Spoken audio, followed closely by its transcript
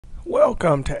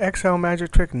Welcome to Excel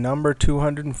Magic Trick number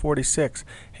 246.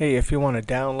 Hey, if you want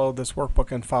to download this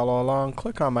workbook and follow along,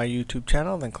 click on my YouTube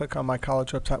channel, then click on my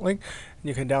college website link, and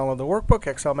you can download the workbook,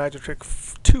 Excel Magic Trick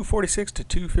 246 to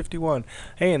 251.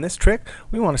 Hey, in this trick,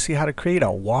 we want to see how to create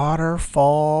a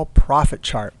waterfall profit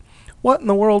chart. What in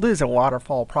the world is a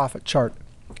waterfall profit chart?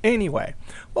 Anyway,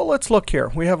 well, let's look here.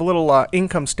 We have a little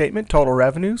income statement, total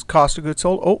revenues, cost of goods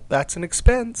sold. Oh, that's an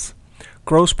expense.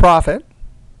 Gross profit.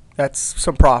 That's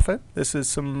some profit. This is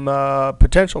some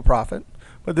potential profit.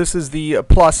 But this is the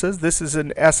pluses. This is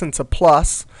in essence a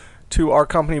plus to our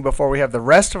company before we have the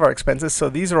rest of our expenses. So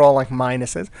these are all like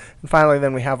minuses. And finally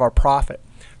then we have our profit.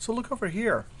 So look over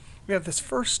here. We have this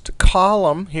first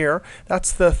column here.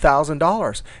 That's the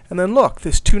 $1,000. And then look,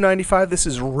 this $295, this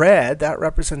is red. That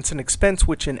represents an expense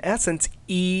which in essence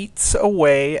eats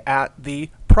away at the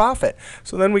profit.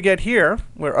 So then we get here,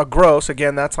 we're a gross.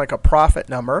 Again, that's like a profit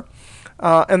number.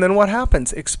 And then what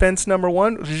happens? Expense number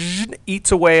one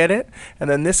eats away at it, and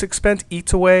then this expense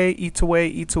eats away, eats away,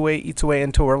 eats away, eats away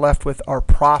until we're left with our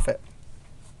profit.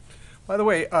 By the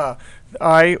way,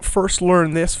 I first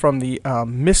learned this from the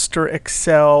Mr.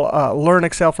 Excel, Learn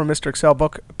Excel from Mr. Excel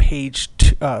book, page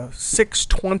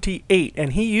 628,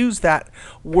 and he used that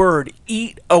word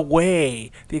eat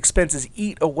away. The expenses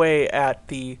eat away at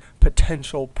the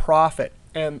potential profit,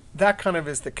 and that kind of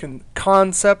is the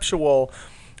conceptual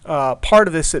part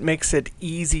of this that makes it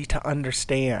easy to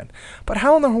understand. But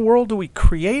how in the world do we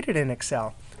create it in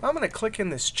Excel? I'm going to click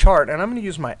in this chart and I'm going to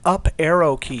use my up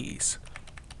arrow keys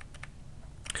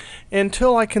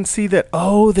until I can see that,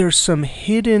 oh, there's some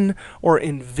hidden or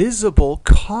invisible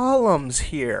columns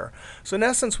here. So in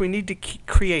essence, we need to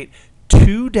create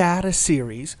two data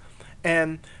series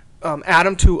and add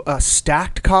them to a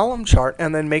stacked column chart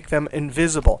and then make them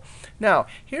invisible. Now,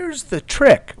 here's the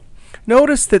trick.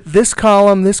 Notice that this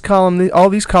column, all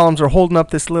these columns are holding up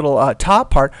this little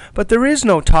top part, but there is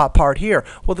no top part here.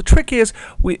 Well, the trick is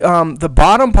the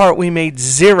bottom part we made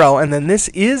 0, and then this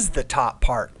is the top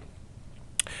part.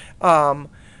 And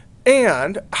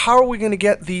how are we going to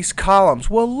get these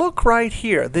columns? Well, look right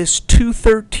here. This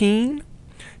 213,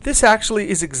 this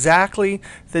actually is exactly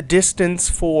the distance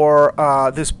for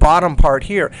this bottom part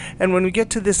here. And when we get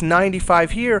to this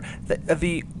 95 here,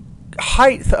 the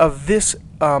height of this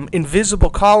invisible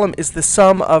column is the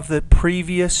sum of the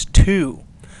previous two.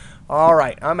 All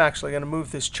right, I'm actually going to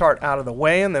move this chart out of the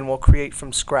way and then we'll create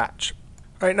from scratch.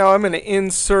 All right, now I'm going to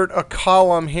insert a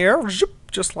column here,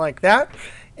 just like that.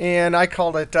 And I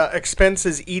called it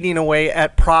expenses eating away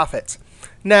at profits.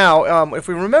 Now, if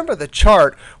we remember the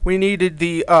chart, we needed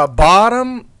the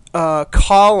bottom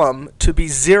column to be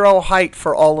 0 height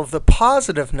for all of the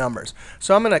positive numbers.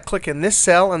 So I'm going to click in this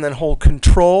cell and then hold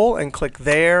Control and click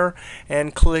there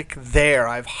and click there.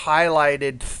 I've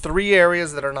highlighted 3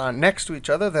 areas that are not next to each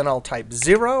other. Then I'll type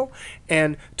 0,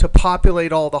 and to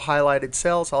populate all the highlighted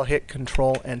cells, I'll hit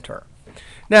Control Enter.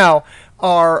 Now,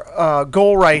 our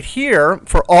goal right here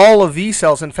for all of these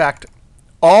cells, in fact,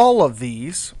 all of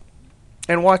these.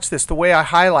 And watch this, the way I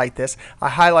highlight this, I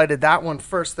highlighted that one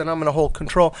first, then I'm going to hold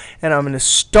Control, and I'm going to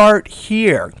start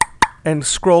here and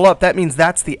scroll up. That means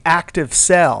that's the active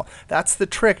cell. That's the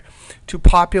trick to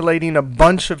populating a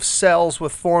bunch of cells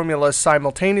with formulas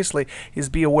simultaneously, is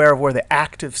be aware of where the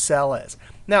active cell is.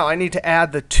 Now, I need to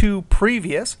add the 2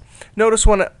 previous. Notice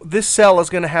when this cell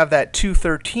is going to have that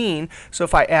 213, so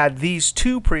if I add these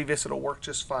 2 previous, it'll work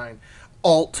just fine.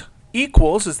 Alt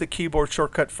equals is the keyboard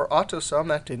shortcut for AutoSum.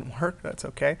 That didn't work. That's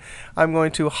okay. I'm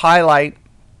going to highlight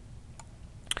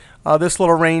this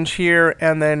little range here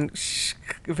and then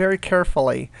very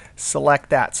carefully select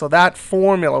that. So that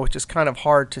formula, which is kind of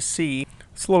hard to see,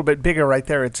 it's a little bit bigger right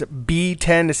there. It's B10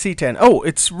 to C10. Oh,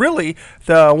 it's really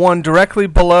the one directly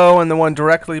below and the one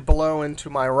directly below and to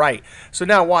my right. So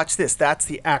now watch this. That's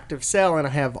the active cell, and I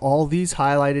have all these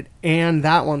highlighted and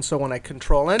that one. So when I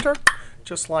Control Enter,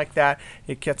 just like that,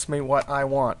 it gets me what I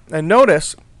want. And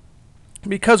notice,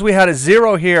 because we had a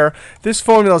 0 here, this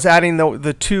formula is adding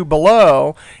the 2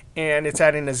 below, and it's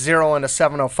adding a 0 and a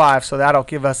 705. So that'll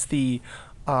give us the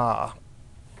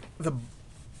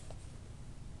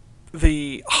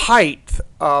height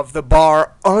of the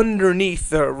bar underneath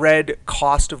the red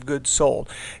cost of goods sold.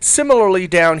 Similarly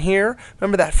down here,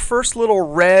 remember that first little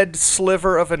red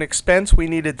sliver of an expense, we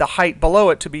needed the height below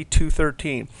it to be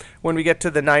 213. When we get to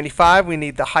the 95, we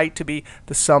need the height to be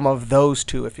the sum of those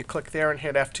two. If you click there and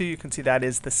hit F2, you can see that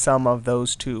is the sum of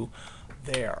those two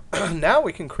there. Now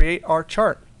we can create our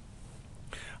chart.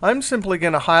 I'm simply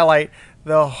going to highlight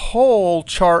the whole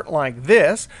chart like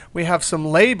this. We have some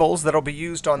labels that will be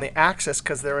used on the axis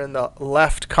because they're in the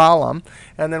left column.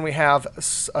 And then we have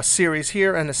a series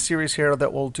here and a series here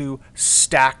that will do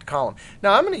stacked column.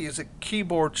 Now I'm going to use a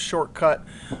keyboard shortcut,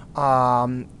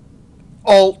 Alt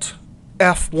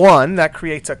F1. That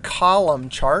creates a column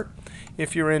chart.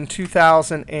 If you're in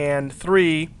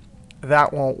 2003,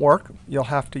 that won't work. You'll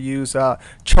have to use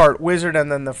Chart Wizard,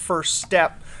 and then the first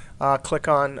step, click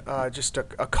on just a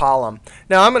column.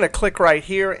 Now I'm going to click right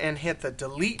here and hit the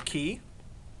delete key.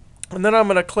 And then I'm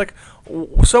going to click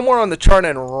somewhere on the chart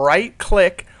and right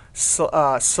click,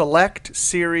 select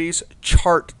series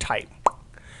chart type.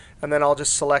 And then I'll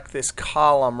just select this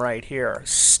column right here,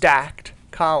 stacked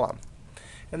column.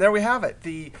 And there we have it,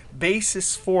 the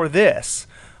basis for this.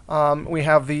 We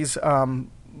have these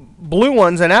blue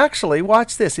ones, and actually,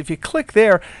 watch this. If you click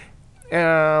there,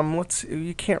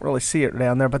 you can't really see it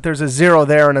down there, but there's a 0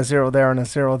 there and a 0 there and a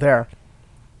 0 there.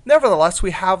 Nevertheless,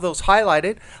 we have those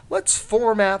highlighted. Let's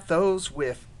format those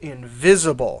with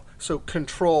invisible. So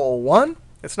Control 1.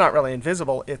 It's not really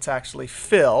invisible. It's actually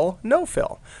fill, no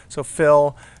fill. So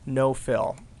fill, no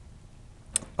fill.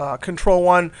 Control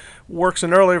 1 works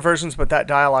in earlier versions, but that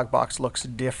dialog box looks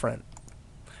different.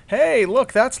 Hey,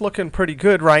 look, that's looking pretty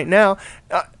good right now.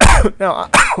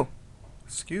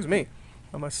 Excuse me.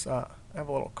 I must have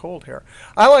a little cold here.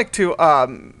 I like to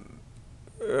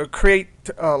create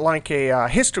like a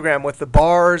histogram with the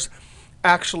bars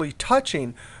actually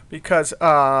touching, because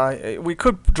we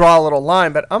could draw a little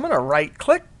line, but I'm going to right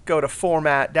click, go to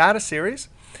Format Data Series,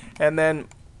 and then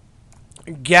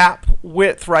gap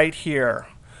width right here.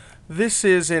 This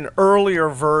is in earlier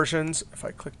versions. If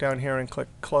I click down here and click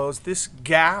close, this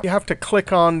gap, you have to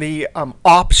click on the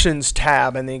options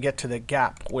tab and then you get to the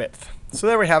gap width. So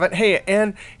there we have it. Hey,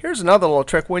 and here's another little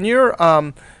trick. When you're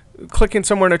clicking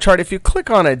somewhere in a chart, if you click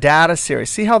on a data series,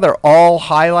 see how they're all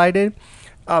highlighted?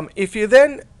 If you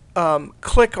then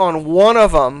click on one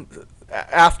of them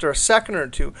after a second or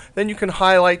two, then you can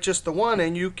highlight just the one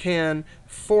and you can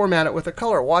format it with a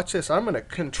color. Watch this. I'm going to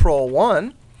Control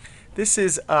 1. This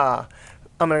is, I'm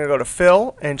going to go to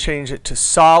Fill and change it to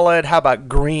Solid. How about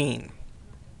green?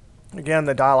 Again,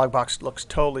 the dialog box looks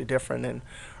totally different in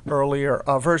earlier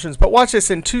versions. But watch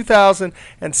this. In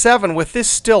 2007, with this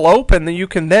still open, then you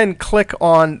can then click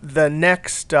on the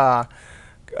next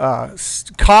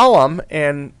column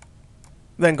and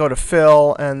then go to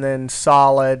Fill and then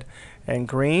Solid and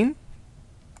green.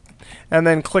 And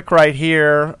then click right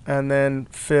here and then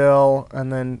Fill and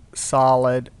then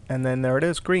Solid, and then there it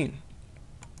is, green.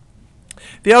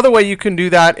 The other way you can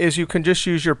do that is you can just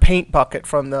use your paint bucket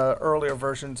from the earlier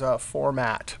versions of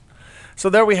format. So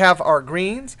there we have our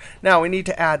greens. Now we need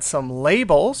to add some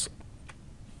labels,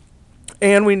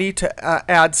 and we need to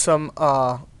add some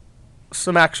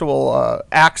actual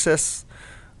axis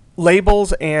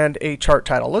labels and a chart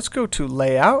title. Let's go to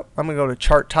Layout. I'm going to go to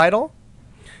Chart Title,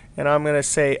 and I'm going to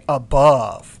say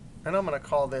Above. And I'm going to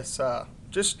call this,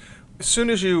 just as soon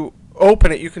as you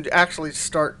open it, you can actually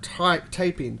start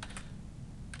typing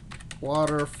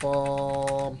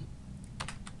Waterfall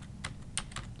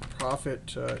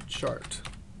Profit Chart.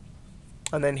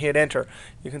 And then hit Enter.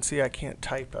 You can see I can't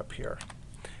type up here.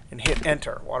 And hit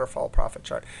Enter, Waterfall Profit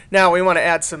Chart. Now we want to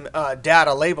add some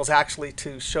data labels actually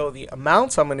to show the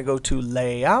amounts. I'm going to go to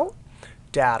Layout,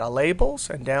 Data Labels,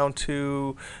 and down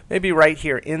to maybe right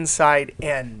here, Inside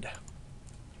End.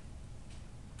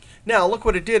 Now look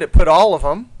what it did. It put all of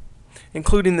them,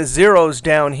 including the zeros,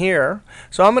 down here.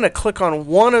 So I'm going to click on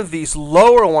one of these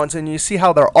lower ones, and you see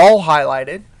how they're all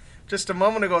highlighted. Just a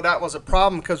moment ago, that was a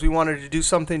problem because we wanted to do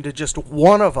something to just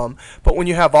one of them. But when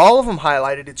you have all of them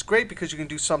highlighted, it's great because you can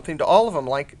do something to all of them,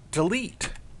 like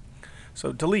delete.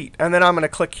 So delete. And then I'm going to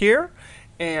click here,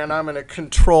 and I'm going to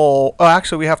Control. Oh,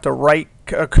 actually, we have to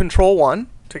Control 1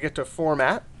 to get to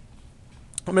Format.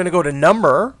 I'm going to go to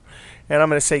Number, and I'm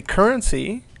going to say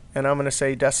Currency, and I'm going to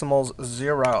say decimals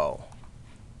 0.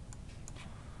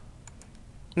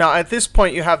 Now at this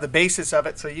point you have the basis of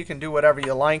it, so you can do whatever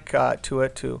you like to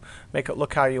it to make it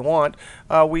look how you want.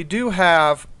 We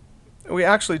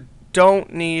actually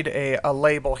don't need a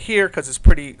label here because it's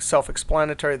pretty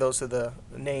self-explanatory. Those are the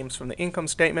names from the income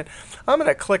statement. I'm going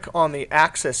to click on the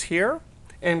axis here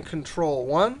and Control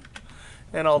 1,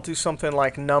 and I'll do something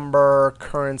like Number,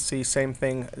 Currency, same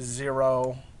thing,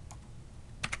 0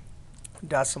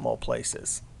 decimal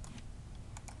places.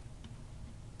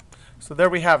 So there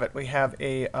we have it. We have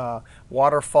a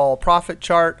waterfall profit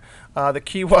chart. The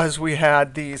key was we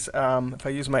had these, if I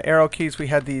use my arrow keys, we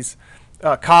had these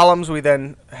columns. We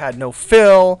then had no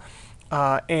fill.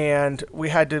 And we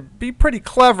had to be pretty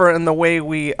clever in the way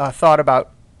we thought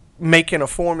about making a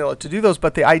formula to do those,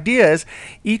 but the idea is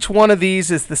each one of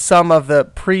these is the sum of the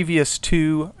previous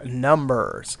two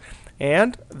numbers.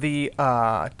 And the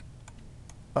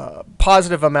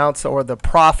positive amounts, or the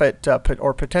profit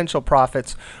or potential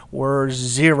profits, were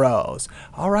zeros.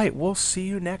 All right, we'll see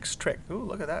you next trick. Ooh,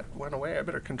 look at that, went away. I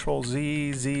better Control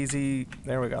Z, Z, Z.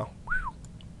 There we go.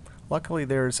 Luckily,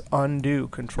 there's undo,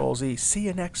 Control Z. See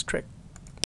you next trick.